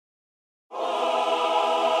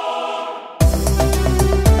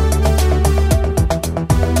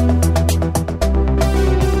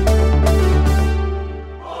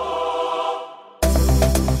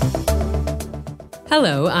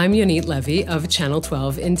Hello, I'm Yonit Levy of Channel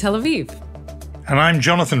 12 in Tel Aviv. And I'm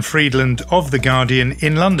Jonathan Friedland of The Guardian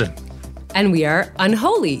in London. And we are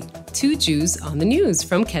Unholy, two Jews on the news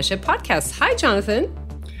from Keshet Podcasts. Hi, Jonathan.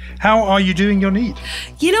 How are you doing, Yonit?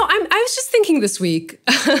 You know, I was just thinking this week,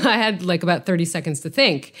 I had like about 30 seconds to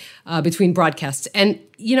think between broadcasts. And,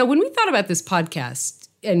 you know, when we thought about this podcast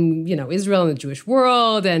and, you know, Israel and the Jewish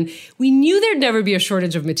world, and we knew there'd never be a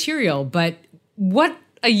shortage of material, but what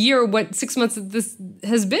 6 months this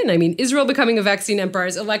has been. I mean, Israel becoming a vaccine empire,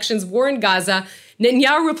 elections, war in Gaza,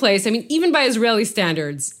 Netanyahu replaced. I mean, even by Israeli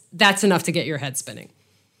standards, that's enough to get your head spinning.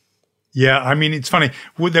 Yeah, I mean, it's funny.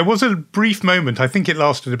 There was a brief moment, I think it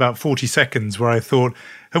lasted about 40 seconds, where I thought,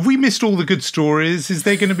 have we missed all the good stories? Is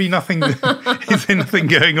there going to be nothing? Is there nothing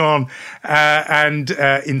going on?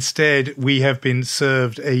 Instead, we have been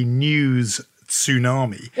served a news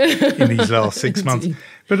tsunami in these last 6 months.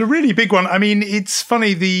 But a really big one. I mean, it's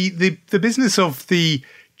funny. The business of the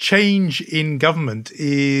change in government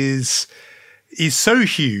is so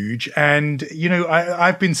huge. And, you know,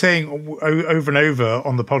 I've been saying over and over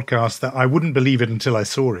on the podcast that I wouldn't believe it until I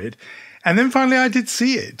saw it. And then finally I did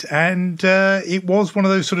see it. And it was one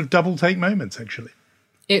of those sort of double take moments, actually.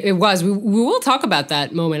 It was. We will talk about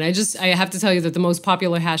that moment. I have to tell you that the most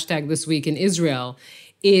popular hashtag this week in Israel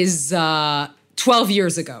is 12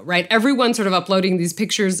 years ago, right? Everyone sort of uploading these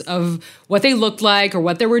pictures of what they looked like or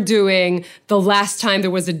what they were doing the last time there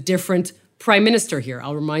was a different prime minister here.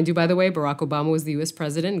 I'll remind you, by the way, Barack Obama was the U.S.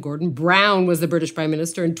 president. Gordon Brown was the British prime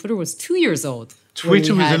minister, and Twitter was 2 years old.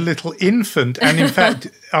 Twitter was a little infant, and in fact,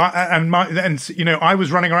 I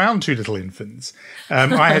was running around two little infants.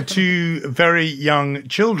 I had two very young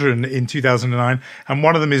children in 2009, and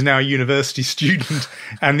one of them is now a university student,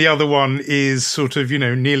 and the other one is sort of, you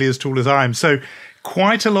know, nearly as tall as I am. So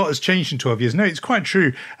quite a lot has changed in 12 years. No, it's quite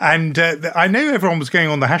true. And I know everyone was going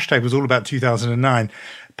on, the hashtag was all about 2009.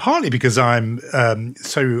 Partly because I'm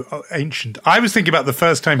so ancient. I was thinking about the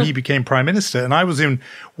first time he became prime minister, and I was in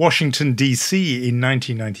Washington, D.C. in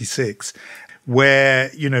 1996, where,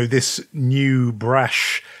 you know, this new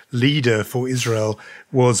brash leader for Israel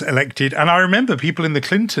was elected. And I remember people in the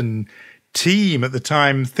Clinton team at the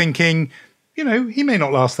time thinking, you know, he may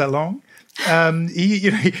not last that long.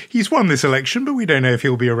 He's won this election, but we don't know if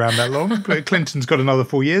he'll be around that long. Clinton's got another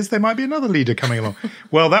 4 years. There might be another leader coming along.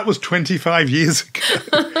 Well, that was 25 years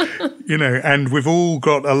ago, you know, and we've all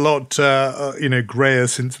got a lot, grayer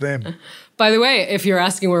since then. By the way, if you're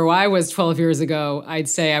asking where I was 12 years ago, I'd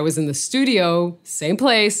say I was in the studio, same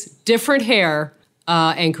place, different hair,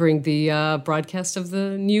 anchoring the broadcast of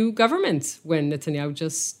the new government when Netanyahu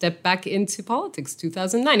just stepped back into politics,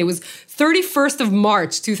 2009. It was 31st of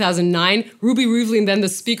March, 2009. Ruby Rivlin, then the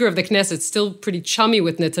Speaker of the Knesset, still pretty chummy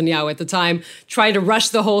with Netanyahu at the time, tried to rush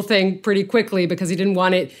the whole thing pretty quickly because he didn't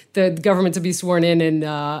want the government to be sworn in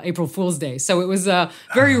April Fool's Day. So it was a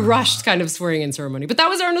very rushed kind of swearing-in ceremony. But that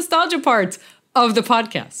was our nostalgia part of the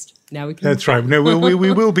podcast. Now we can. That's right. No,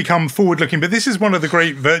 we will become forward-looking. But this is one of the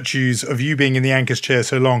great virtues of you being in the anchor's chair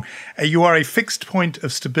so long. You are a fixed point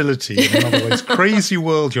of stability in an otherwise crazy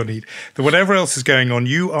world, Yonit, that whatever else is going on,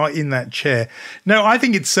 you are in that chair. No, I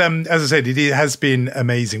think it's, as I said, it has been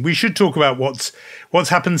amazing. We should talk about what's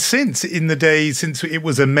happened since, in the days since it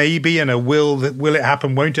was a maybe and a will it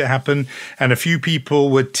happen, won't it happen? And a few people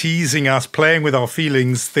were teasing us, playing with our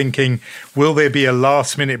feelings, thinking, will there be a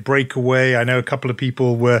last-minute breakaway? I know a couple of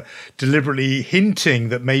people were deliberately hinting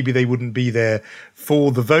that maybe they wouldn't be there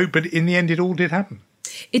for the vote, but in the end, it all did happen.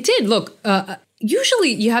 It did. Look,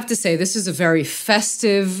 usually you have to say this is a very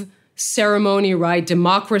festive ceremony, right?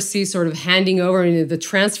 Democracy sort of handing over the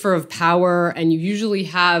transfer of power, and you usually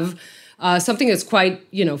have something that's quite,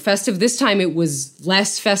 you know, festive. This time it was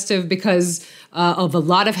less festive because of a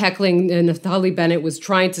lot of heckling. Naftali Bennett was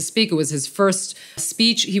trying to speak. It was his first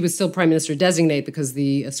speech. He was still prime minister designate because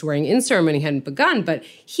the swearing-in ceremony hadn't begun, but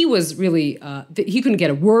he was really, he couldn't get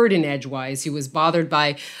a word in edgewise. He was bothered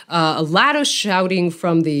by a lot of shouting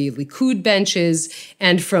from the Likud benches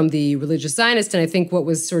and from the religious Zionists. And I think what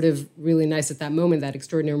was sort of really nice at that moment, that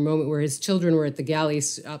extraordinary moment where his children were at the galley,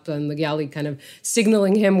 up on the galley, kind of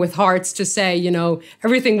signaling him with hearts to say, you know,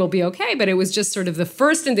 everything will be okay. But it was just sort of the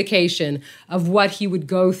first indication of what he would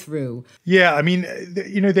go through. Yeah, I mean,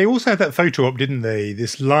 you know, they also had that photo op, didn't they?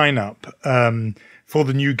 This lineup for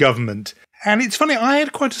the new government. And it's funny, I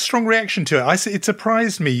had quite a strong reaction to it. It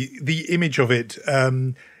surprised me, the image of it.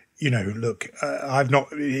 You know, look, I've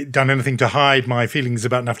not done anything to hide my feelings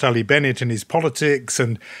about Naftali Bennett and his politics,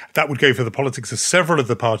 and that would go for the politics of several of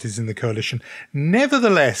the parties in the coalition.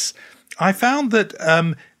 Nevertheless, I found that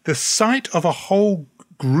the sight of a whole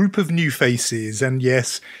group of new faces, and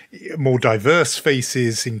yes, more diverse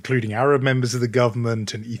faces, including Arab members of the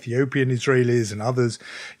government and Ethiopian Israelis and others,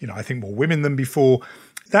 I think more women than before.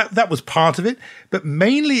 That was part of it, but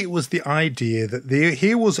mainly it was the idea that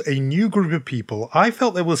here was a new group of people. I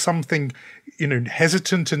felt there was something,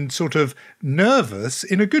 hesitant and sort of nervous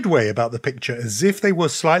in a good way about the picture, as if they were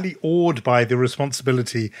slightly awed by the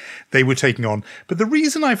responsibility they were taking on. But the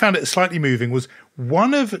reason I found it slightly moving was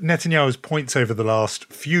one of Netanyahu's points over the last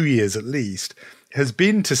few years, at least, has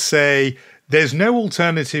been to say, there's no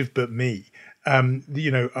alternative but me.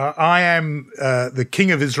 I am the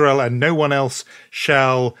king of Israel and no one else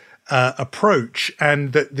shall approach.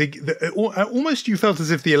 And that almost you felt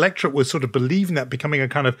as if the electorate was sort of believing that, becoming a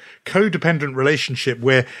kind of codependent relationship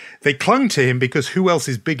where they clung to him because who else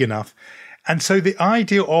is big enough? And so the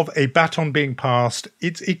idea of a baton being passed,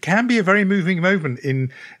 it can be a very moving moment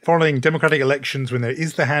in following democratic elections when there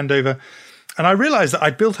is the handover. And I realized that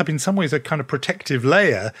I'd built up in some ways a kind of protective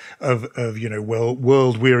layer of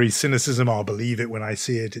world-weary cynicism. I'll believe it when I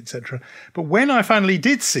see it, etc. But when I finally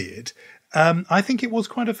did see it, I think it was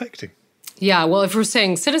quite affecting. Yeah, well, if we're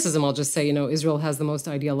saying cynicism, I'll just say, Israel has the most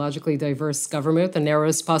ideologically diverse government, the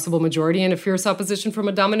narrowest possible majority, and a fierce opposition from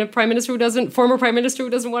a dominant former prime minister who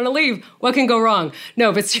doesn't want to leave. What can go wrong?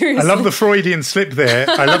 No, but seriously. I love the Freudian slip there.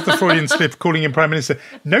 I love the Freudian slip calling him prime minister.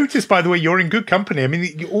 Notice, by the way, you're in good company. I mean,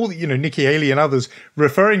 Nikki Haley and others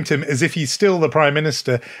referring to him as if he's still the prime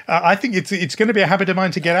minister. I think it's going to be a habit of mine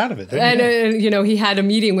to get out of it. And, he had a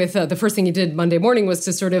meeting with, the first thing he did Monday morning was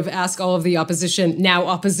to sort of ask all of the opposition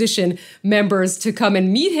members to come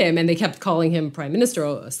and meet him, and they kept calling him prime minister,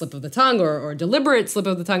 a slip of the tongue or deliberate slip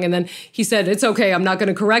of the tongue. And then he said, it's okay, I'm not going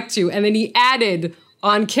to correct you. And then he added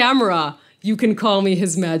on camera, you can call me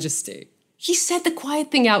His Majesty. He said the quiet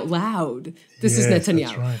thing out loud. This is Netanyahu.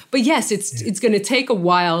 That's right. But yes, it's going to take a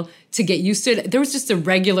while to get used to it. There was just I don't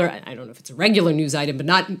know if it's a regular news item, but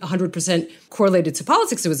not 100% correlated to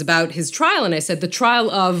politics. It was about his trial. And I said, the trial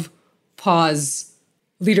of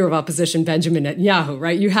leader of opposition Benjamin Netanyahu,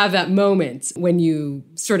 right? You have that moment when you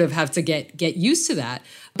sort of have to get used to that.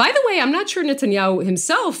 By the way, I'm not sure Netanyahu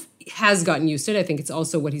himself has gotten used to it. I think it's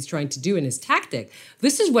also what he's trying to do in his tactic.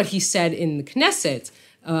 This is what he said in the Knesset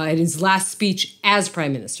in his last speech as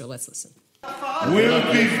prime minister. Let's listen.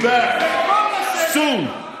 We'll be back soon.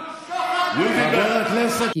 We'll be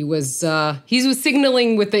back. He was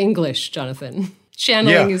signaling with the English, Jonathan.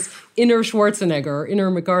 Channeling his inner Schwarzenegger or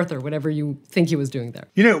inner MacArthur, whatever you think he was doing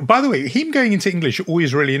there. By the way, him going into English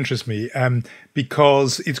always really interests me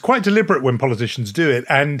because it's quite deliberate when politicians do it.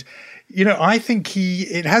 And, I think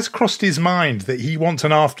it has crossed his mind that he wants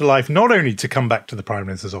an afterlife, not only to come back to the Prime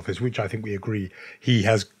Minister's office, which I think we agree he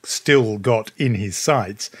has still got in his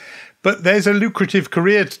sights, but there's a lucrative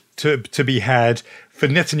career to be had for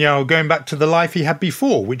Netanyahu going back to the life he had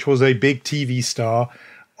before, which was a big TV star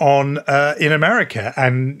in America.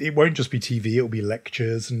 And it won't just be TV, it'll be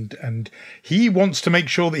lectures. And he wants to make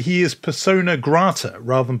sure that he is persona grata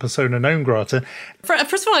rather than persona non grata.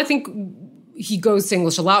 First of all, I think he goes to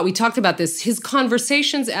English a lot. We talked about this. His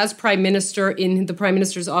conversations as prime minister in the prime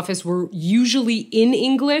minister's office were usually in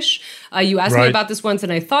English. You asked me about this once,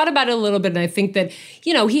 and I thought about it a little bit. And I think that,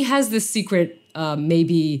 he has this secret,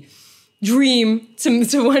 maybe dream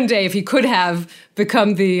to one day, if he could have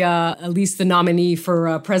become at least the nominee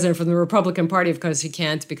for president from the Republican Party. Of course, he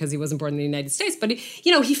can't because he wasn't born in the United States. But,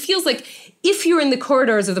 he feels like if you're in the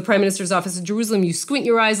corridors of the prime minister's office in Jerusalem, you squint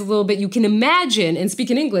your eyes a little bit, you can imagine, and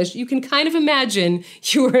speak in English, you can kind of imagine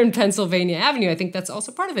you were in Pennsylvania Avenue. I think that's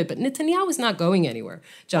also part of it. But Netanyahu is not going anywhere,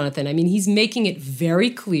 Jonathan. I mean, he's making it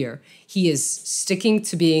very clear he is sticking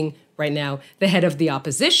to being right now the head of the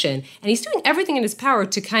opposition, and he's doing everything in his power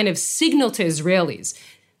to kind of signal to Israelis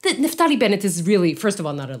that Naftali Bennett is really, first of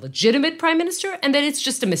all, not a legitimate prime minister, and that it's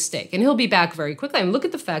just a mistake, and he'll be back very quickly. I mean, look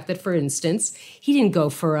at the fact that, for instance, he didn't go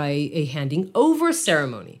for a handing over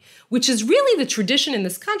ceremony, which is really the tradition in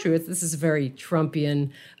this country. This is a very Trumpian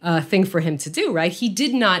thing for him to do, right? He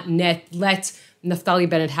did not let Naftali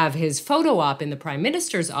Bennett have his photo op in the prime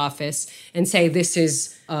minister's office and say, this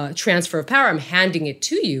is transfer of power, I'm handing it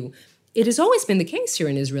to you. It has always been the case here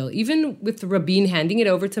in Israel, even with the Rabin handing it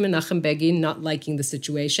over to Menachem Begin, not liking the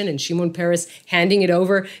situation, and Shimon Peres handing it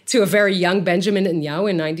over to a very young Benjamin Netanyahu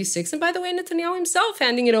in 96, and by the way, Netanyahu himself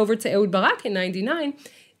handing it over to Ehud Barak in 99.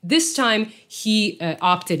 This time, he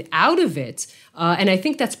opted out of it, and I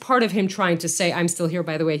think that's part of him trying to say, I'm still here.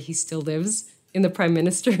 By the way, he still lives in the prime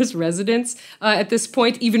minister's residence at this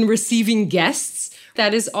point, even receiving guests.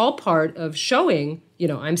 That is all part of showing,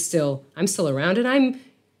 I'm still around, and I'm,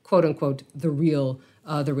 quote unquote, the real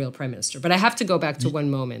the real prime minister. But I have to go back to one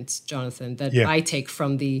moment, Jonathan, that I take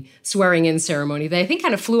from the swearing-in ceremony that I think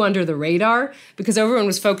kind of flew under the radar because everyone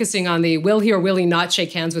was focusing on the will he or will he not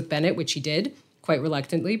shake hands with Bennett, which he did, quite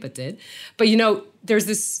reluctantly, but did. But, there's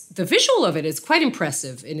the visual of it is quite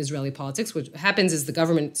impressive in Israeli politics. What happens is the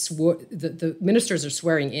government, the ministers are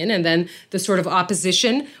swearing in, and then the sort of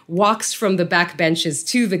opposition walks from the back benches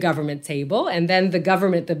to the government table, and then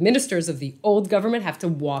the ministers of the old government have to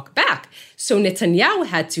walk back. So Netanyahu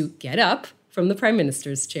had to get up from the prime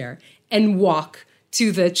minister's chair and walk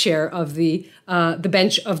to the chair of the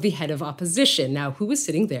bench of the head of opposition. Now, who was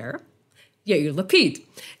sitting there? Yair Lapid.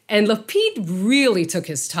 And Lapid really took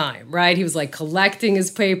his time, right? He was like collecting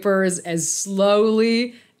his papers as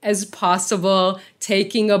slowly as possible,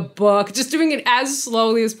 taking a book, just doing it as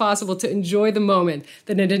slowly as possible to enjoy the moment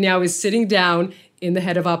that Netanyahu is sitting down in the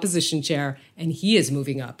head of opposition chair and he is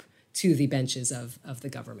moving up to the benches of the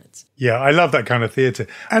government. Yeah, I love that kind of theatre.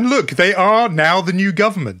 And look, they are now the new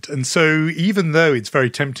government. And so even though it's very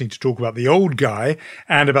tempting to talk about the old guy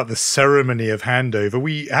and about the ceremony of handover,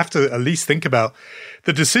 we have to at least think about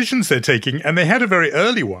the decisions they're taking. And they had a very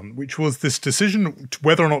early one, which was this decision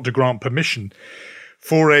whether or not to grant permission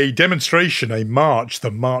for a demonstration, a march,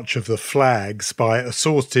 the March of the Flags, by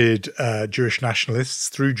assorted Jewish nationalists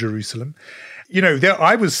through Jerusalem.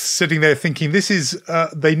 I was sitting there thinking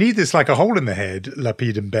they need this like a hole in the head,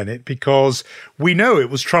 Lapid and Bennett, because we know it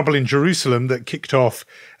was trouble in Jerusalem that kicked off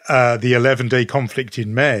the 11-day conflict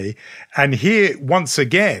in May. And here, once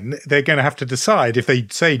again, they're going to have to decide. If they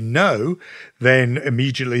say no, then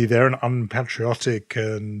immediately they're an unpatriotic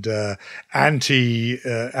and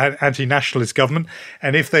anti-nationalist government.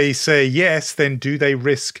 And if they say yes, then do they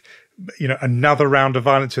risk another round of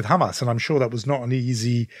violence with Hamas? And I'm sure that was not an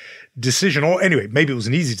easy decision. Or anyway, maybe it was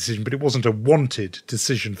an easy decision, but it wasn't a wanted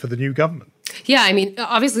decision for the new government. Yeah, I mean,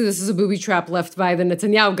 obviously this is a booby trap left by the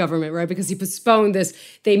Netanyahu government, right? Because he postponed this.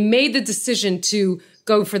 They made the decision to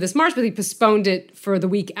go for this march, but he postponed it for the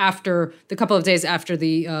week after, the couple of days after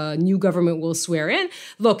the new government will swear in.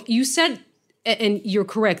 Look, you said, and you're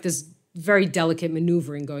correct, there's very delicate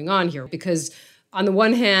maneuvering going on here because on the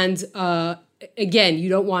one hand, again, you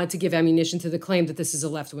don't want to give ammunition to the claim that this is a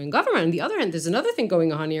left-wing government. On the other hand, there's another thing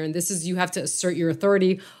going on here, and this is you have to assert your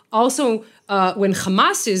authority. Also, when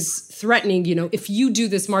Hamas is threatening, if you do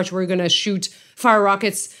this march, we're going to fire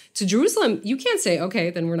rockets to Jerusalem, you can't say,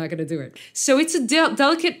 okay, then we're not going to do it. So it's a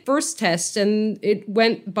delicate first test, and it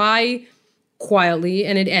went by quietly,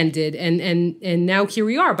 and it ended, and now here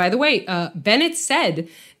we are. By the way, Bennett said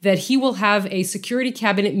that he will have a security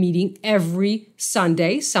cabinet meeting every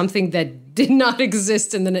Sunday, something that did not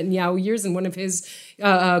exist in the Netanyahu years. And one of his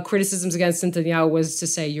criticisms against Netanyahu was to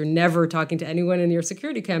say, you're never talking to anyone in your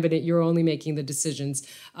security cabinet. You're only making the decisions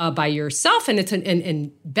by yourself.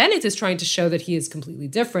 And Bennett is trying to show that he is completely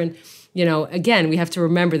different. Again, we have to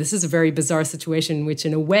remember this is a very bizarre situation in which,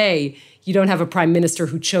 in a way, you don't have a prime minister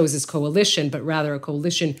who chose his coalition, but rather a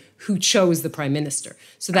coalition who chose the prime minister.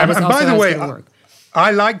 So that was also how it's going to work.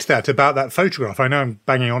 I liked that about that photograph. I know I'm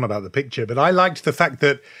banging on about the picture, but I liked the fact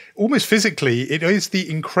that almost physically it is the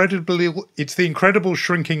incredible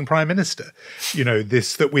shrinking prime minister,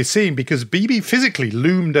 this that we're seeing, because Bibi physically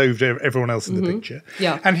loomed over everyone else in the picture.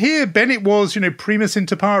 Yeah. And here Bennett was, primus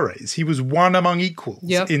inter pares. He was one among equals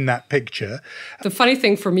in that picture. The funny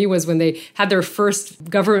thing for me was when they had their first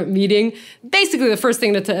government meeting, basically the first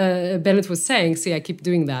thing that Bennett was saying, see, I keep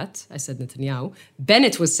doing that. I said Netanyahu.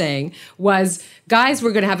 Bennett was saying was, guys,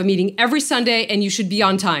 we're going to have a meeting every Sunday and you should be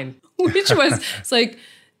on time, which was, it's like,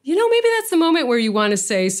 maybe that's the moment where you want to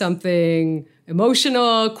say something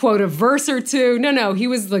emotional, quote a verse or two. No, he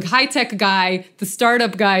was the high-tech guy, the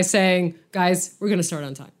startup guy saying, guys, we're going to start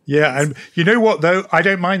on time. Yeah, and you know what, though? I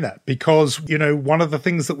don't mind that because, one of the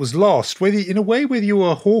things that was lost, whether you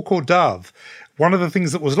were a hawk or dove, one of the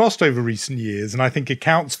things that was lost over recent years, and I think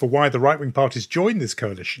accounts for why the right-wing parties joined this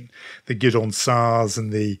coalition, the Gideon Sa'ars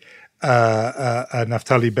and the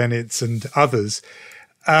Naftali Bennett's and others,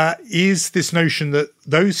 is this notion that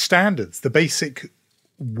those standards, the basic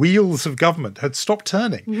wheels of government, had stopped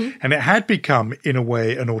turning. And it had become, in a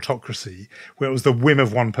way, an autocracy where it was the whim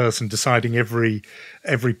of one person deciding every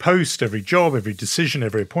post, every job, every decision,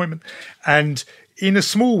 every appointment. And in a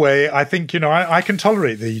small way, I think, I can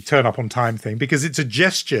tolerate the turn up on time thing because it's a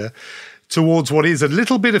gesture towards what is a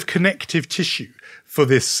little bit of connective tissue for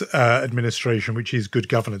this administration, which is good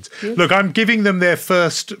governance. Look, I'm giving them their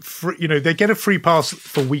first, they get a free pass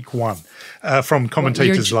for week one from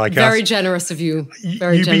commentators like us. Very generous of you.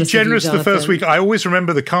 You'd be generous the first week. I always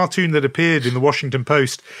remember the cartoon that appeared in the Washington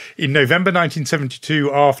Post in November 1972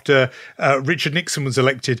 after Richard Nixon was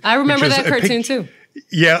elected. I remember that cartoon too.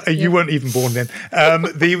 Yeah, you weren't even born then.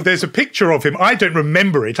 There's a picture of him. I don't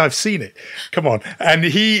remember it. I've seen it. Come on. And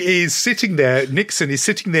he is sitting there, Nixon is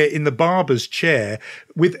sitting there in the barber's chair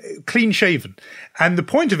with clean shaven. And the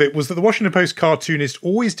point of it was that the Washington Post cartoonist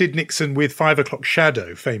always did Nixon with 5 o'clock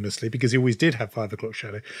shadow, famously, because he always did have 5 o'clock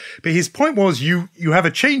shadow. But his point was you have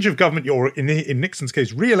a change of government, or in Nixon's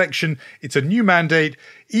case, re-election. It's a new mandate.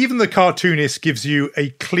 Even the cartoonist gives you a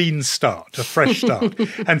clean start, a fresh start.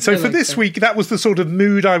 And so for this week, that was the sort of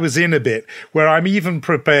mood I was in a bit, where I'm even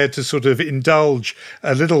prepared to sort of indulge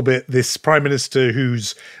a little bit this prime minister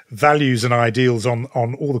whose values and ideals on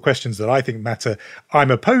all the questions that I think matter,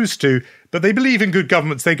 I'm opposed to, but they believe in good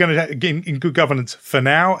governments. They're going to in good governance for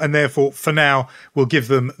now, and therefore for now we'll give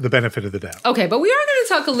them the benefit of the doubt. Okay, but we are going to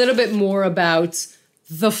talk a little bit more about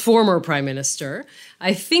the former prime minister.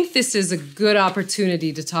 I think this is a good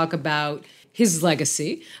opportunity to talk about his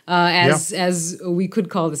legacy, as we could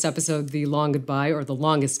call this episode the long goodbye or the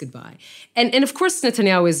longest goodbye. And of course,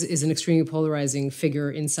 Netanyahu is an extremely polarizing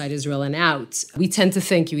figure inside Israel and out. We tend to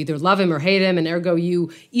think you either love him or hate him, and ergo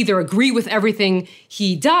you either agree with everything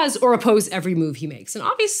he does or oppose every move he makes. And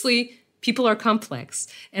obviously, people are complex,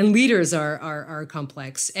 and leaders are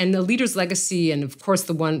complex. And the leader's legacy, and of course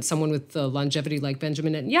someone with the longevity like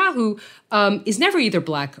Benjamin Netanyahu, is never either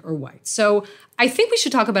black or white. So I think we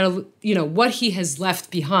should talk about, what he has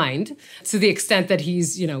left behind, to the extent that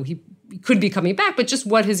he's, he could be coming back, but just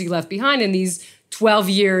what has he left behind in these 12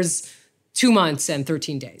 years, 2 months, and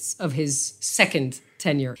 13 days of his second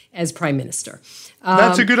tenure as prime minister.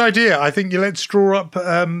 That's a good idea. I think let's draw up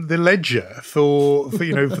the ledger for for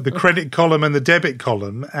the credit column and the debit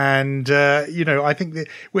column. And, I think that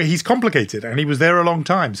he's complicated and he was there a long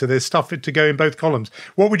time. So there's stuff to go in both columns.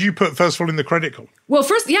 What would you put, first of all, in the credit column? Well,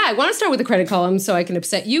 first, I want to start with the credit column so I can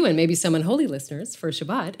upset you and maybe some unholy listeners for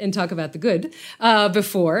Shabbat and talk about the good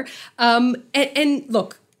before. And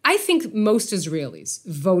look, I think most Israelis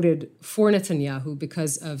voted for Netanyahu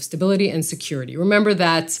because of stability and security. Remember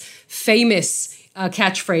that famous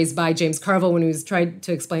catchphrase by James Carville when he was trying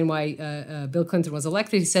to explain why Bill Clinton was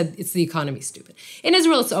elected. He said, it's the economy, stupid. In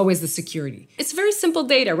Israel, it's always the security. It's very simple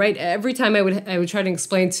data, right? Every time I would try to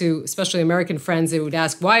explain to especially American friends, they would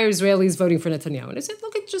ask, why are Israelis voting for Netanyahu? And I said,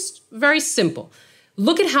 look, it's just very simple.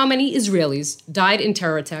 Look at how many Israelis died in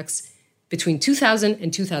terror attacks between 2000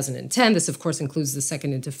 and 2010. This, of course, includes the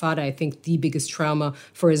Second Intifada, I think the biggest trauma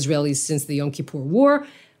for Israelis since the Yom Kippur War.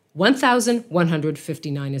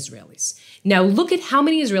 1,159 Israelis. Now, look at how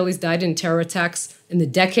many Israelis died in terror attacks in the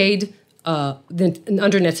decade under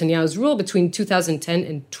Netanyahu's rule between 2010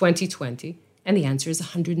 and 2020. And the answer is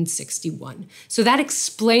 161. So that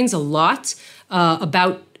explains a lot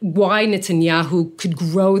about why Netanyahu could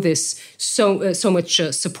grow this so much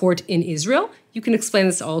support in Israel. You can explain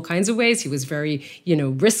this all kinds of ways. He was very,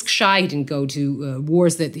 risk shy. He didn't go to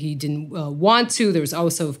wars that he didn't want to. There was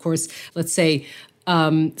also, of course, let's say,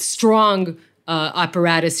 strong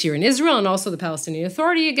apparatus here in Israel and also the Palestinian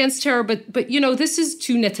Authority against terror. But this is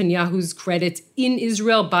to Netanyahu's credit in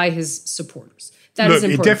Israel by his supporters. Look,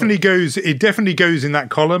 it definitely goes in that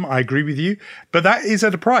column. I agree with you. But that is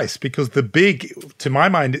at a price, because to my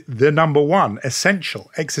mind, the number one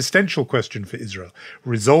essential, existential question for Israel,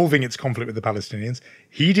 resolving its conflict with the Palestinians,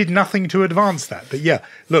 he did nothing to advance that. But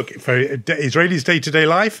look, for Israelis' day-to-day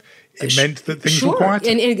life, it meant that things were quiet.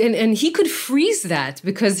 And he could freeze that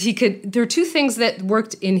because there are two things that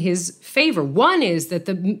worked in his favor. One is that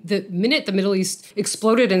the minute the Middle East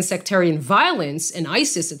exploded in sectarian violence and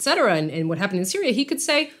ISIS, et cetera, and what happened in Syria, he could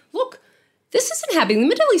say, look, this isn't happening. The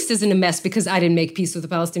Middle East isn't a mess because I didn't make peace with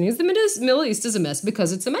the Palestinians. The Middle East is a mess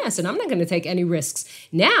because it's a mess, and I'm not going to take any risks.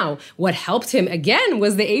 Now, what helped him, again,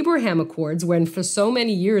 was the Abraham Accords, when for so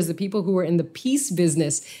many years the people who were in the peace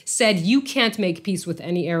business said you can't make peace with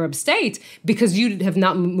any Arab state because you have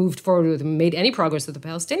not moved forward with and made any progress with the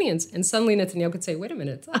Palestinians. And suddenly Netanyahu could say, wait a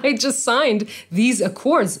minute, I just signed these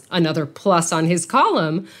accords, another plus on his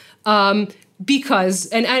column, because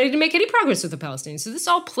I didn't make any progress with the Palestinians. So this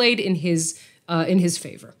all played in his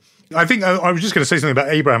favor. I think I was just going to say something about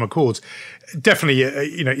Abraham Accords. Definitely,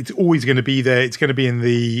 it's always going to be there. It's going to be in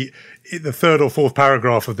the third or fourth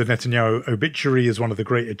paragraph of the Netanyahu obituary as one of the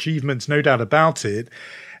great achievements, no doubt about it.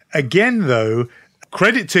 Again, though,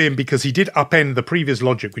 credit to him, because he did upend the previous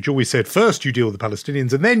logic, which always said first you deal with the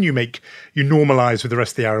Palestinians and then you normalize with the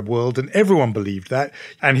rest of the Arab world, and everyone believed that.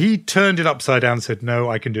 And he turned it upside down and said, no,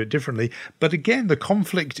 I can do it differently. But again, the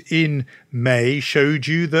conflict in May showed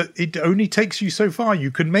you that it only takes you so far. You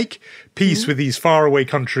can make peace with these faraway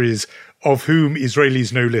countries of whom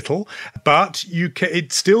Israelis know little, but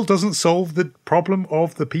it still doesn't solve the problem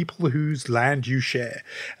of the people whose land you share.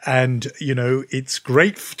 And, it's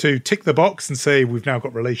great to tick the box and say we've now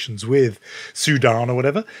got relations with Sudan or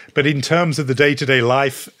whatever. But in terms of the day-to-day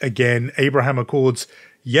life, again, Abraham Accords,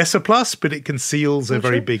 yes, a plus, but it conceals a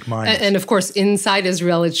very big minus. And of course, inside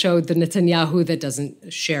Israel, it showed the Netanyahu that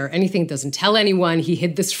doesn't share anything, doesn't tell anyone. He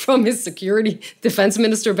hid this from his security defense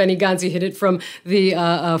minister, Benny Gantz. He hid it from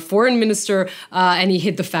the foreign minister, and he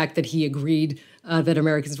hid the fact that he agreed that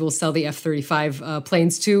Americans will sell the F-35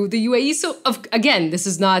 planes to the UAE. So again, this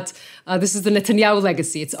is the Netanyahu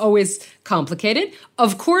legacy. It's always complicated.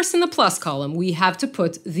 Of course, in the plus column, we have to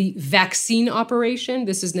put the vaccine operation.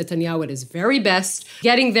 This is Netanyahu at his very best,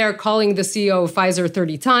 getting there, calling the CEO of Pfizer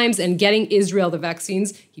 30 times and getting Israel the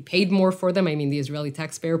vaccines. He paid more for them. I mean, the Israeli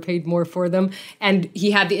taxpayer paid more for them. And he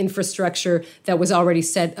had the infrastructure that was already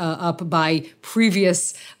set up by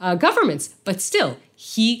previous governments. But still,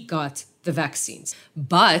 he got the vaccines.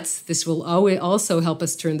 But this will also help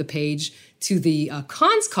us turn the page to the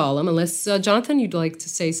cons column, unless, Jonathan, you'd like to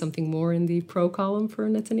say something more in the pro column for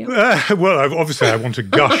Netanyahu? Well, obviously I want to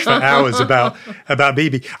gush for hours about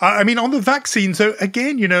Bibi. I mean, on the vaccine, so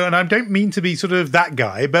again, and I don't mean to be sort of that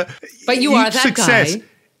guy, but you are that guy.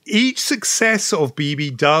 Each success of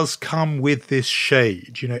Bibi does come with this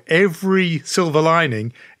shade. Every silver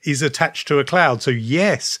lining is attached to a cloud. So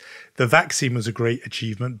yes, the vaccine was a great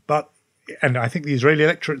achievement, and I think the Israeli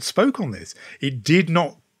electorate spoke on this, it did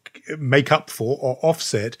not make up for or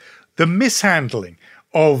offset the mishandling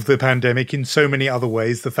of the pandemic in so many other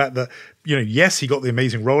ways. The fact that, yes, he got the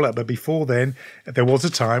amazing rollout, but before then, there was a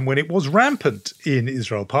time when it was rampant in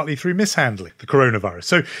Israel, partly through mishandling the coronavirus.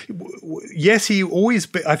 So, yes,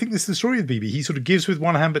 I think this is the story of Bibi. He sort of gives with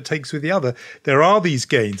one hand, but takes with the other. There are these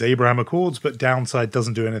gains, Abraham Accords, but downside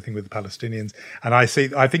doesn't do anything with the Palestinians. And I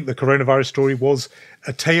think the coronavirus story was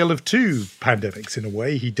a tale of two pandemics in a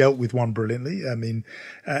way. He dealt with one brilliantly,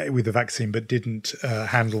 with the vaccine, but didn't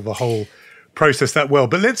handle the whole process that well.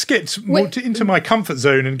 But let's get into my comfort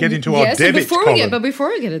zone and get into our debit column. But before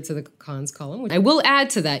we get into the cons column, I will add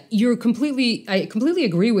to that, I completely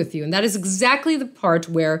agree with you. And that is exactly the part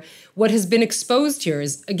where what has been exposed here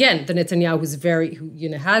is, again, the Netanyahu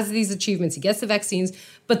who has these achievements, he gets the vaccines,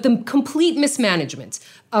 but the complete mismanagement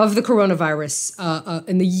of the coronavirus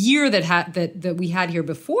in the year that we had here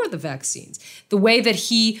before the vaccines, the way that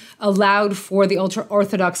he allowed for the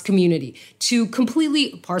ultra-Orthodox community to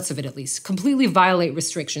completely, parts of it at least, completely violate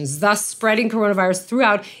restrictions, thus spreading coronavirus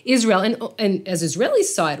throughout Israel. And as Israelis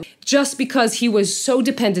saw it, just because he was so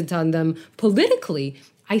dependent on them politically,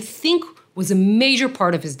 I think was a major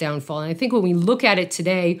part of his downfall. And I think when we look at it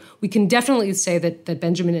today, we can definitely say that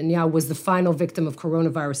Benjamin Netanyahu was the final victim of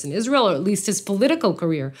coronavirus in Israel, or at least his political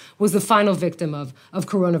career was the final victim of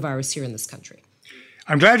coronavirus here in this country.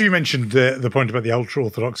 I'm glad you mentioned the point about the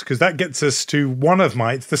ultra-Orthodox, because that gets us to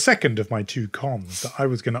it's the second of my two cons that I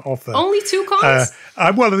was going to offer. Only two cons?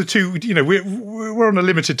 Well, the two, we're on a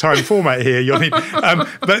limited time format here, Yoni.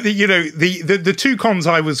 But, the two cons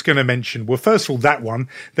I was going to mention were, first of all, that one,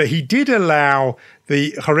 that he did allow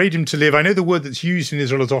the Haredim to live. I know the word that's used in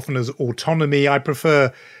Israel is often as autonomy. I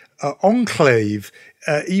prefer enclave,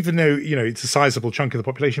 even though, it's a sizable chunk of the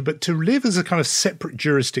population, but to live as a kind of separate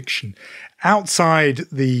jurisdiction outside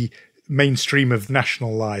the mainstream of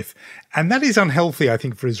national life. And that is unhealthy, I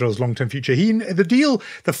think, for Israel's long-term future. The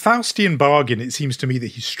Faustian bargain, it seems to me, that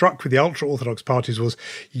he struck with the ultra-Orthodox parties was,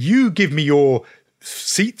 you give me your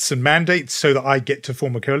seats and mandates so that I get to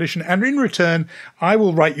form a coalition. And in return, I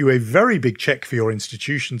will write you a very big check for your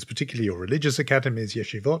institutions, particularly your religious academies,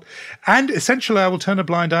 yeshivot. And essentially, I will turn a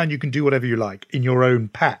blind eye and you can do whatever you like in your own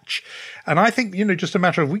patch. And I think, just a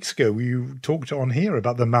matter of weeks ago, we talked on here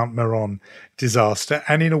about the Mount Meron disaster.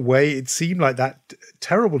 And in a way, it seemed like that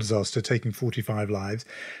terrible disaster taking 45 lives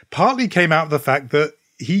partly came out of the fact that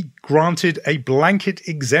he granted a blanket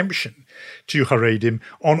exemption to Haredim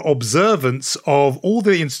on observance of all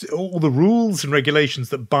the rules and regulations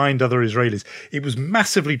that bind other Israelis. It was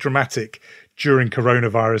massively dramatic during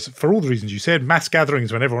coronavirus for all the reasons you said, mass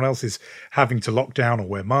gatherings when everyone else is having to lock down or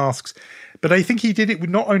wear masks. But I think he did it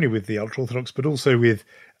not only with the ultra-Orthodox, but also with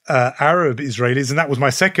Arab Israelis. And that was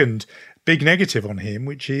my second big negative on him,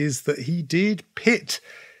 which is that he did pit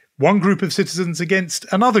one group of citizens against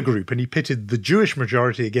another group, and he pitted the Jewish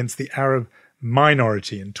majority against the Arab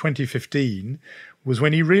minority. In 2015 was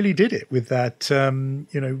when he really did it with that,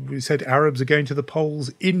 we said Arabs are going to the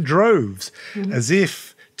polls in droves, as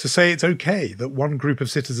if to say it's okay that one group of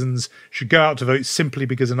citizens should go out to vote simply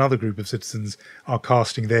because another group of citizens are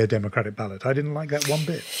casting their democratic ballot. I didn't like that one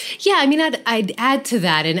bit. Yeah, I mean, I'd add to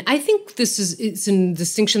that. And I think it's a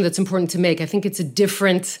distinction that's important to make. I think it's a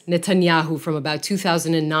different Netanyahu from about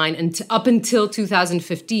 2009 and up until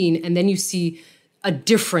 2015. And then you see a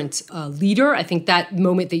different leader. I think that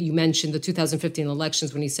moment that you mentioned, the 2015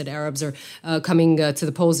 elections, when he said Arabs are coming to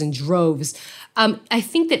the polls in droves, I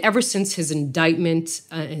think that ever since his indictment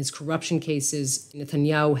and his corruption cases,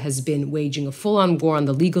 Netanyahu has been waging a full-on war on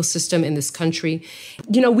the legal system in this country.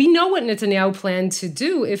 You know, we know what Netanyahu planned to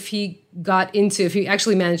do if he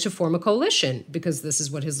actually managed to form a coalition, because this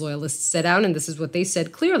is what his loyalists set out, and this is what they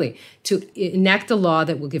said clearly, to enact a law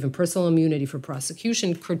that will give him personal immunity for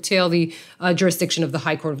prosecution, curtail the jurisdiction of the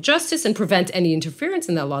High Court of Justice, and prevent any interference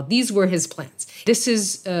in that law. These were his plans. This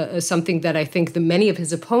is something that I think that many of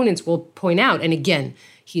his opponents will point out. And again,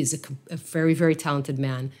 he is a very, very talented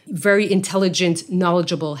man, very intelligent,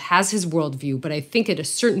 knowledgeable, has his worldview. But I think at a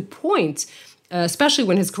certain point, especially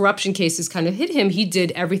when his corruption cases kind of hit him, he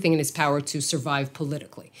did everything in his power to survive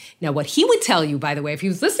politically. Now, what he would tell you, by the way, if he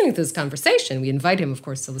was listening to this conversation, we invite him, of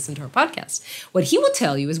course, to listen to our podcast. What he would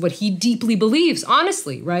tell you is what he deeply believes,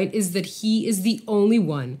 honestly, right, is that he is the only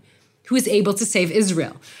one who is able to save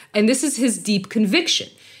Israel. And this is his deep conviction.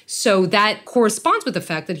 So that corresponds with the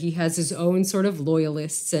fact that he has his own sort of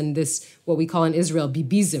loyalists and this, what we call in Israel,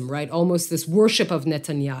 bibism, right? Almost this worship of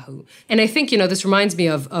Netanyahu. And I think, this reminds me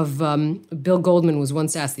of Bill Goldman was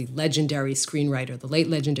once asked, the legendary screenwriter, the late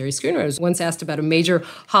legendary screenwriter, was once asked about a major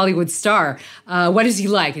Hollywood star. What is he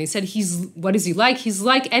like? And he said, what is he like? He's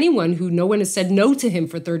like anyone who no one has said no to him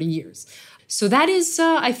for 30 years. So that is,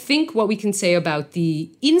 I think, what we can say about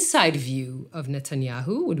the inside view of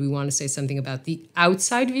Netanyahu. Would we want to say something about the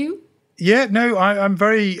outside view? Yeah, no,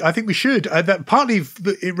 I think we should. That partly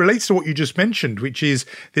it relates to what you just mentioned, which is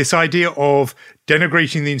this idea of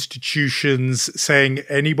denigrating the institutions, saying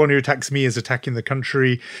anyone who attacks me is attacking the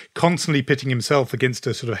country, constantly pitting himself against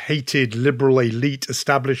a sort of hated liberal elite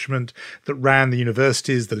establishment that ran the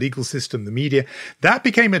universities, the legal system, the media. That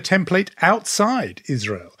became a template outside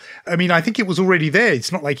Israel. I mean, I think it was already there.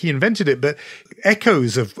 It's not like he invented it, but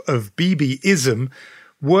echoes of Bibi-ism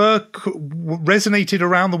resonated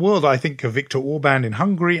around the world. I think of Viktor Orban in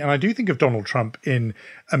Hungary, and I do think of Donald Trump in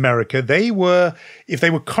America. If they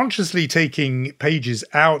were consciously taking pages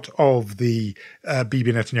out of the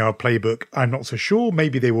Bibi Netanyahu playbook, I'm not so sure.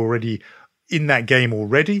 Maybe they were already in that game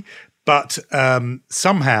already. But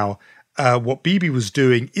somehow what Bibi was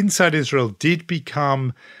doing inside Israel did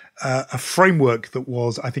become a framework that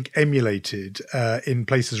was, I think, emulated in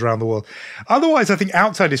places around the world. Otherwise, I think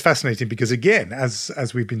outside is fascinating because, again,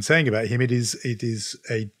 as we've been saying about him, it is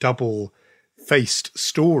a double-faced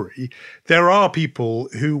story. There are people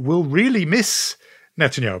who will really miss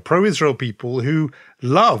Netanyahu, pro-Israel people who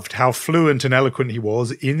loved how fluent and eloquent he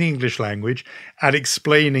was in the English language at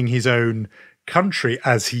explaining his own country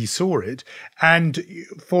as he saw it. And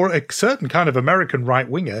for a certain kind of American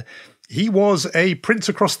right-winger, he was a prince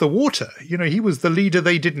across the water. He was the leader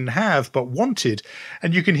they didn't have but wanted.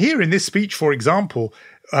 And you can hear in this speech, for example,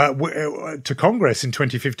 to Congress in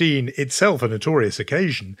 2015, itself a notorious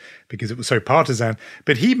occasion because it was so partisan.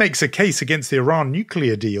 But he makes a case against the Iran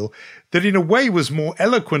nuclear deal that in a way was more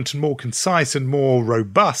eloquent and more concise and more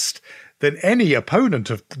robust than any opponent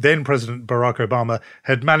of then President Barack Obama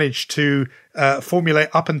had managed to formulate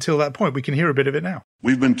up until that point. We can hear a bit of it now.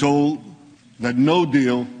 We've been told that no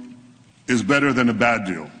deal is better than a bad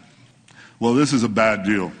deal. Well, this is a bad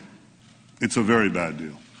deal. It's a very bad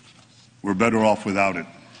deal. We're better off without it.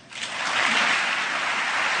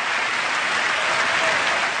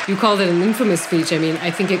 You called it an infamous speech. I mean, I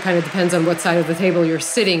think it kind of depends on what side of the table you're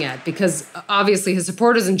sitting at, because obviously his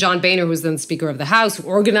supporters and John Boehner, who was then Speaker of the House, who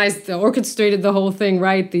orchestrated the whole thing,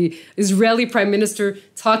 right? The Israeli prime minister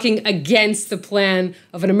talking against the plan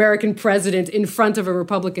of an American president in front of a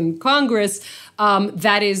Republican Congress.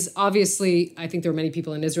 That is obviously, I think there are many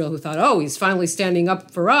people in Israel who thought, oh, he's finally standing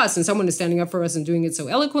up for us, and someone is standing up for us and doing it so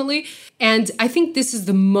eloquently. And I think this is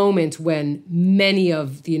the moment when many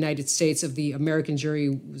of the United States, of the American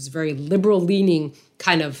jury, was very liberal-leaning,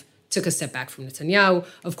 kind of took a step back from Netanyahu.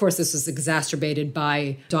 Of course, this was exacerbated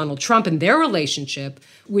by Donald Trump and their relationship,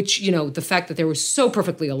 which, the fact that they were so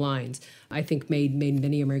perfectly aligned I think made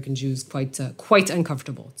many American Jews quite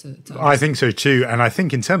uncomfortable. I think so too. And I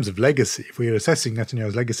think in terms of legacy, if we're assessing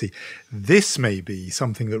Netanyahu's legacy, this may be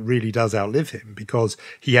something that really does outlive him, because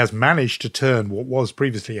he has managed to turn what was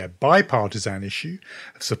previously a bipartisan issue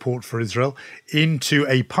of support for Israel into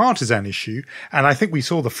a partisan issue. And I think we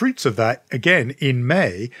saw the fruits of that again in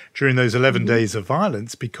May during those 11 days of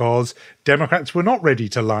violence, because Democrats were not ready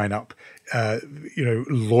to line up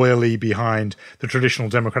loyally behind the traditional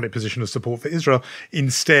democratic position of support for Israel.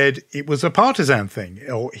 Instead, it was a partisan thing,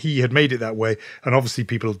 or he had made it that way. And obviously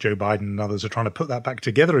people, Joe Biden and others, are trying to put that back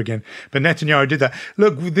together again. But Netanyahu did that.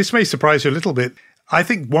 Look, this may surprise you a little bit. I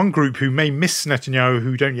think one group who may miss Netanyahu,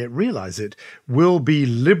 who don't yet realize it, will be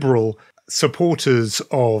liberal supporters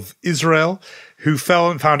of Israel, who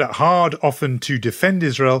found it hard often to defend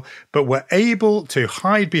Israel, but were able to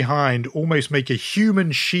hide behind, almost make a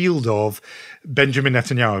human shield of Benjamin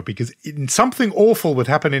Netanyahu, because something awful would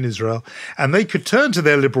happen in Israel, and they could turn to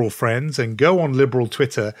their liberal friends and go on liberal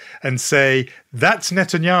Twitter and say, that's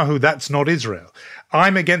Netanyahu, that's not Israel.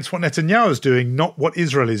 I'm against what Netanyahu is doing, not what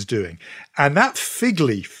Israel is doing. And that fig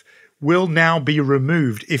leaf will now be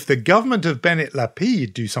removed. If the government of Bennett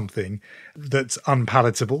Lapid do something that's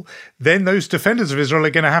unpalatable, then those defenders of Israel are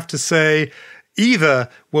going to have to say either,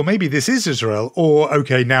 well, maybe this is Israel, or,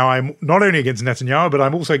 okay, now I'm not only against Netanyahu, but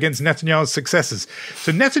I'm also against Netanyahu's successors.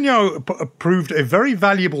 So Netanyahu proved a very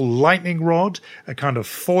valuable lightning rod, a kind of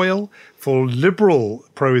foil for liberal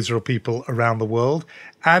pro-Israel people around the world.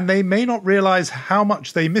 And they may not realize how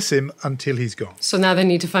much they miss him until he's gone. So now they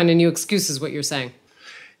need to find a new excuse, is what you're saying.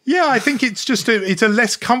 Yeah, I think it's just it's a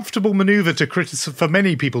less comfortable maneuver for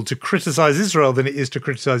many people to criticize Israel than it is to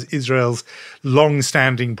criticize Israel's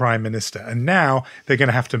long-standing prime minister. And now they're going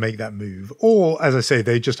to have to make that move. Or, as I say,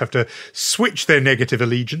 they just have to switch their negative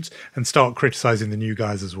allegiance and start criticizing the new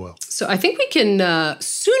guys as well. So I think we can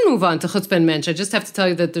soon move on to Chutzpah and Mensch. I just have to tell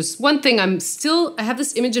you that there's one thing I have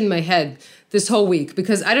this image in my head this whole week,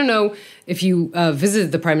 because I don't know if you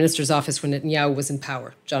visited the Prime Minister's office when Netanyahu was in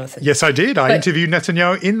power, Jonathan. Yes, I did. I interviewed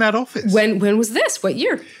Netanyahu in that office. When was this? What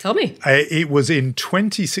year? Tell me. It was in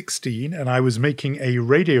 2016, and I was making a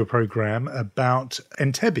radio program about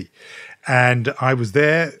Entebbe. And I was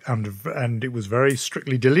there, and it was very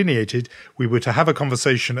strictly delineated. We were to have a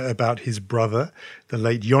conversation about his brother, the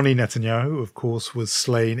late Yoni Netanyahu, who, of course, was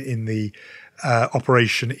slain in the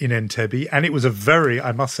operation in Entebbe. And it was a very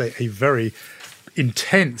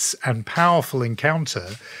intense and powerful encounter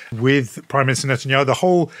with Prime Minister Netanyahu. The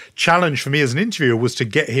whole challenge for me as an interviewer was to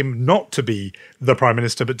get him not to be the Prime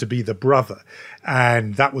Minister, but to be the brother.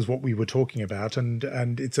 And that was what we were talking about. And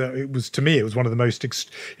it was, to me, it was one of the most,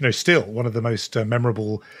 still one of the most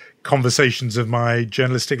memorable conversations of my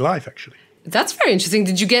journalistic life, actually. That's very interesting.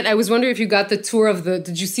 I was wondering if you got the tour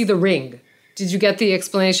did you see the ring? Did you get the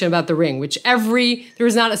explanation about the ring? There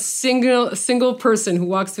was not a single person who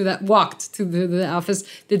walked to the office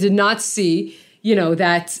that did not see,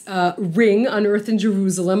 that ring unearthed in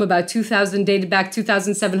Jerusalem dated back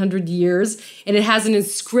 2,700 years. And it has an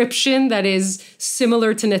inscription that is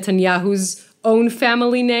similar to Netanyahu's own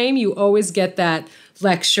family name. You always get that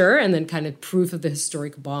lecture and then kind of proof of the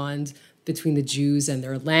historic bond between the Jews and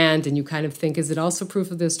their land. And you kind of think, is it also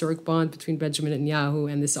proof of the historic bond between Benjamin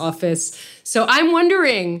Netanyahu and this office? So I'm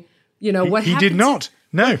wondering, what happened? He did not.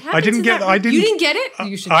 No, I didn't get that. You didn't get it?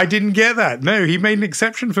 I didn't get that. No, he made an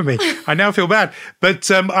exception for me. I now feel bad.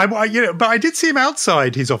 But I did see him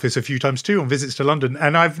outside his office a few times too on visits to London.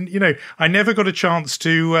 And I never got a chance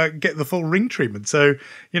to get the full ring treatment. So,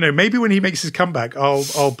 maybe when he makes his comeback,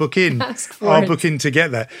 I'll book in. I'll book in to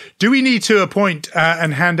get that. Do we need to appoint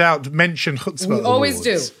and hand out Mensch and Chutzpah We always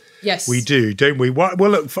awards? do. Yes. We do, don't we? Well,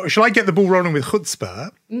 look, shall I get the ball rolling with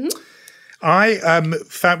Chutzpah? Mm-hmm. I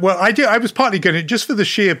was partly going to, just for the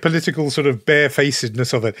sheer political sort of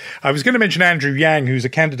barefacedness of it, I was going to mention Andrew Yang, who's a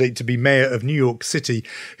candidate to be mayor of New York City,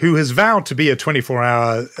 who has vowed to be a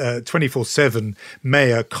 24/7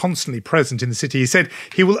 mayor, constantly present in the city. He said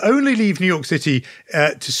he will only leave New York City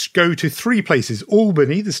to go to three places: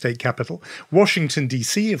 Albany, the state capital; Washington,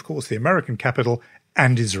 D.C., of course, the American capital;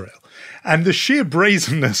 and Israel. And the sheer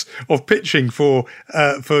brazenness of pitching for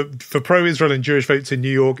pro-Israel and Jewish votes in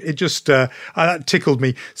New York, it just that tickled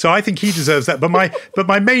me. So I think he deserves that. But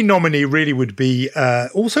my main nominee really would be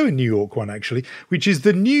also a New York one, actually, which is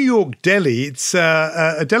the New York Deli. It's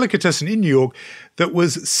a delicatessen in New York that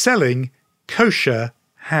was selling kosher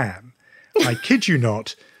ham. I kid you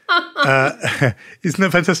not. Isn't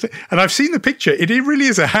that fantastic? And I've seen the picture. It really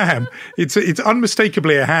is a ham. It's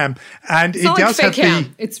unmistakably a ham, and it does have the.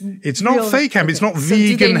 It's not fake ham. It's not vegan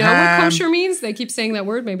ham. Do they know what kosher means? They keep saying that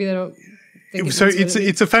word. Maybe they don't. So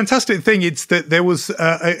it's a fantastic thing. It's that there was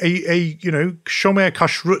a Shomer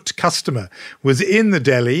Kashrut customer was in the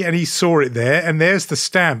deli and he saw it there, and there's the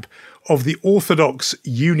stamp of the Orthodox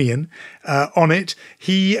Union on it.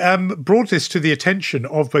 He brought this to the attention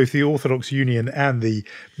of both the Orthodox Union and the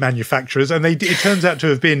manufacturers, and it turns out to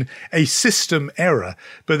have been a system error.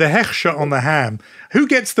 But the hechsher on the ham, who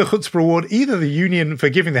gets the chutzpah award? Either the union for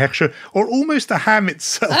giving the hechsher, or almost the ham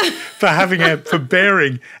itself for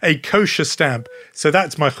bearing a kosher stamp. So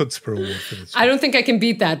that's my chutzpah award for this. I don't think I can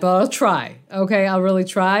beat that, but I'll try. Okay, I'll really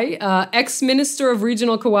try. Ex-Minister of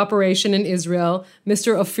Regional Cooperation in Israel,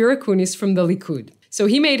 Mr. Ophir Akunis from the Likud. So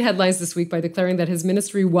he made headlines this week by declaring that his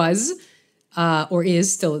ministry was, or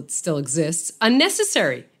is, still exists,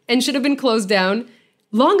 unnecessary and should have been closed down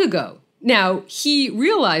long ago. Now, he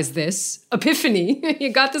realized this epiphany, he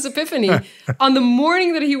got this epiphany on the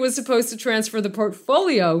morning that he was supposed to transfer the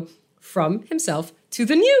portfolio from himself to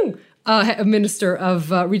the new Minister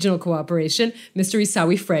of Regional Cooperation, Mr.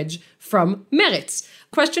 Isawi Frej from Meretz.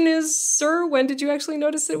 Question is, sir, when did you actually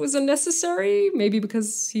notice it was unnecessary? Maybe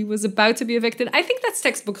because he was about to be evicted? I think that's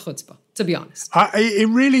textbook chutzpah, to be honest. It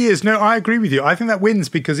really is. No, I agree with you. I think that wins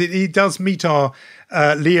because it does meet our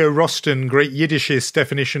Leo Rosten great Yiddishist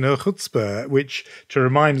definition of chutzpah, which, to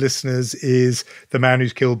remind listeners, is the man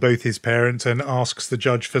who's killed both his parents and asks the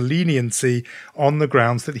judge for leniency on the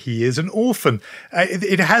grounds that he is an orphan.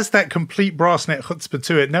 It has that complete brass net chutzpah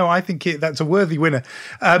to it. No, I think that's a worthy winner.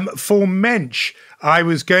 For Mensch, I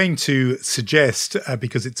was going to suggest,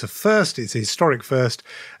 because it's a historic first,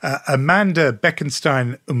 Amanda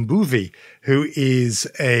Beckenstein-Umbuvi, who is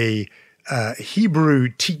a Hebrew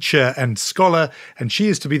teacher and scholar, and she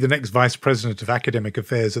is to be the next vice president of academic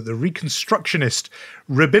affairs at the Reconstructionist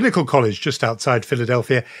Rabbinical College just outside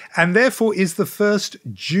Philadelphia, and therefore is the first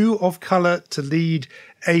Jew of color to lead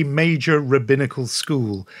a major rabbinical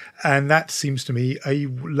school. And that seems to me a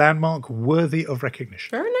landmark worthy of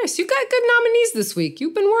recognition. Very nice. You got good nominees this week.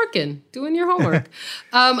 You've been working, doing your homework.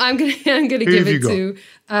 I'm gonna give it to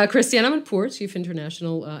Christiane Amanpour, Chief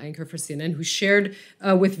International Anchor for CNN, who shared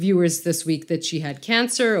with viewers this week that she had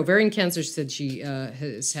cancer, ovarian cancer. She said she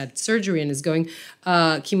has had surgery and is going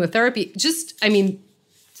chemotherapy.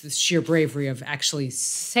 The sheer bravery of actually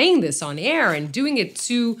saying this on air and doing it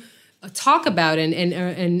to talk about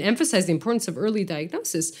and emphasize the importance of early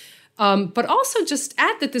diagnosis. But also just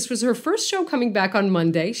add that this was her first show coming back on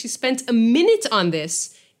Monday. She spent a minute on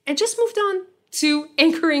this and just moved on to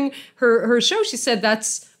anchoring her show. She said,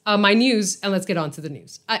 that's my news, and let's get on to the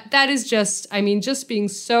news. That is just being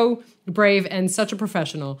so brave and such a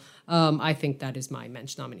professional. I think that is my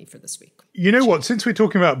Mensch nominee for this week. You know what? Since we're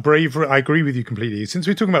talking about bravery, I agree with you completely. Since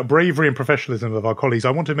we're talking about bravery and professionalism of our colleagues, I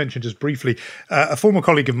want to mention just briefly a former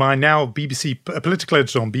colleague of mine, now a political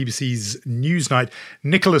editor on BBC's Newsnight,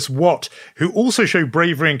 Nicholas Watt, who also showed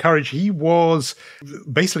bravery and courage. He was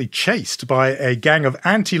basically chased by a gang of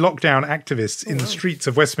anti-lockdown activists in the streets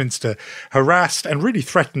of Westminster, harassed and really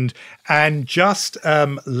threatened, and just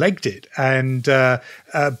legged it, and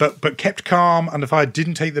but kept calm under fire,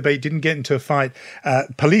 didn't take the bait, didn't get into a fight.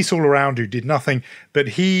 Police all around who did nothing, but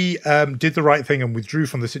he did the right thing and withdrew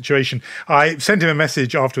from the situation. I sent him a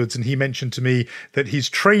message afterwards, and he mentioned to me that his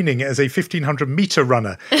training as a 1,500-meter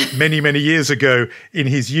runner many, many years ago in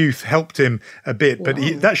his youth helped him a bit. But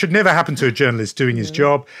that should never happen to a journalist doing his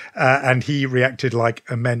job, and he reacted like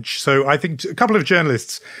a mensch. So I think a couple of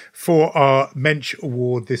journalists for our Mensch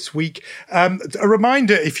Award this week. A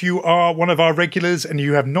reminder, if you are one of our regulars and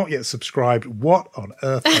you have not yet subscribed, what on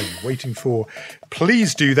earth are you waiting for?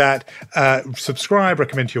 Please do that. Subscribe,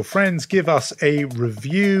 recommend to your friends, give us a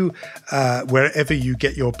review wherever you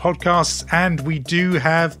get your podcasts. And we do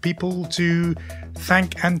have people to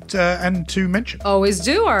thank and to mention. Always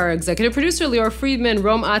do. Our executive producer, Lior Friedman,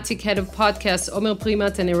 Rom Atik, head of podcasts, Omer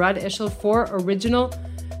Primat, and Irad Eshel for original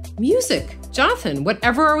music. Jonathan,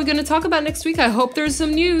 whatever are we going to talk about next week? I hope there's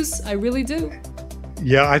some news. I really do.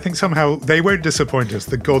 Yeah, I think somehow they won't disappoint us,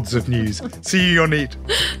 the gods of news. See you, Yonit.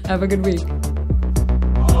 Have a good week.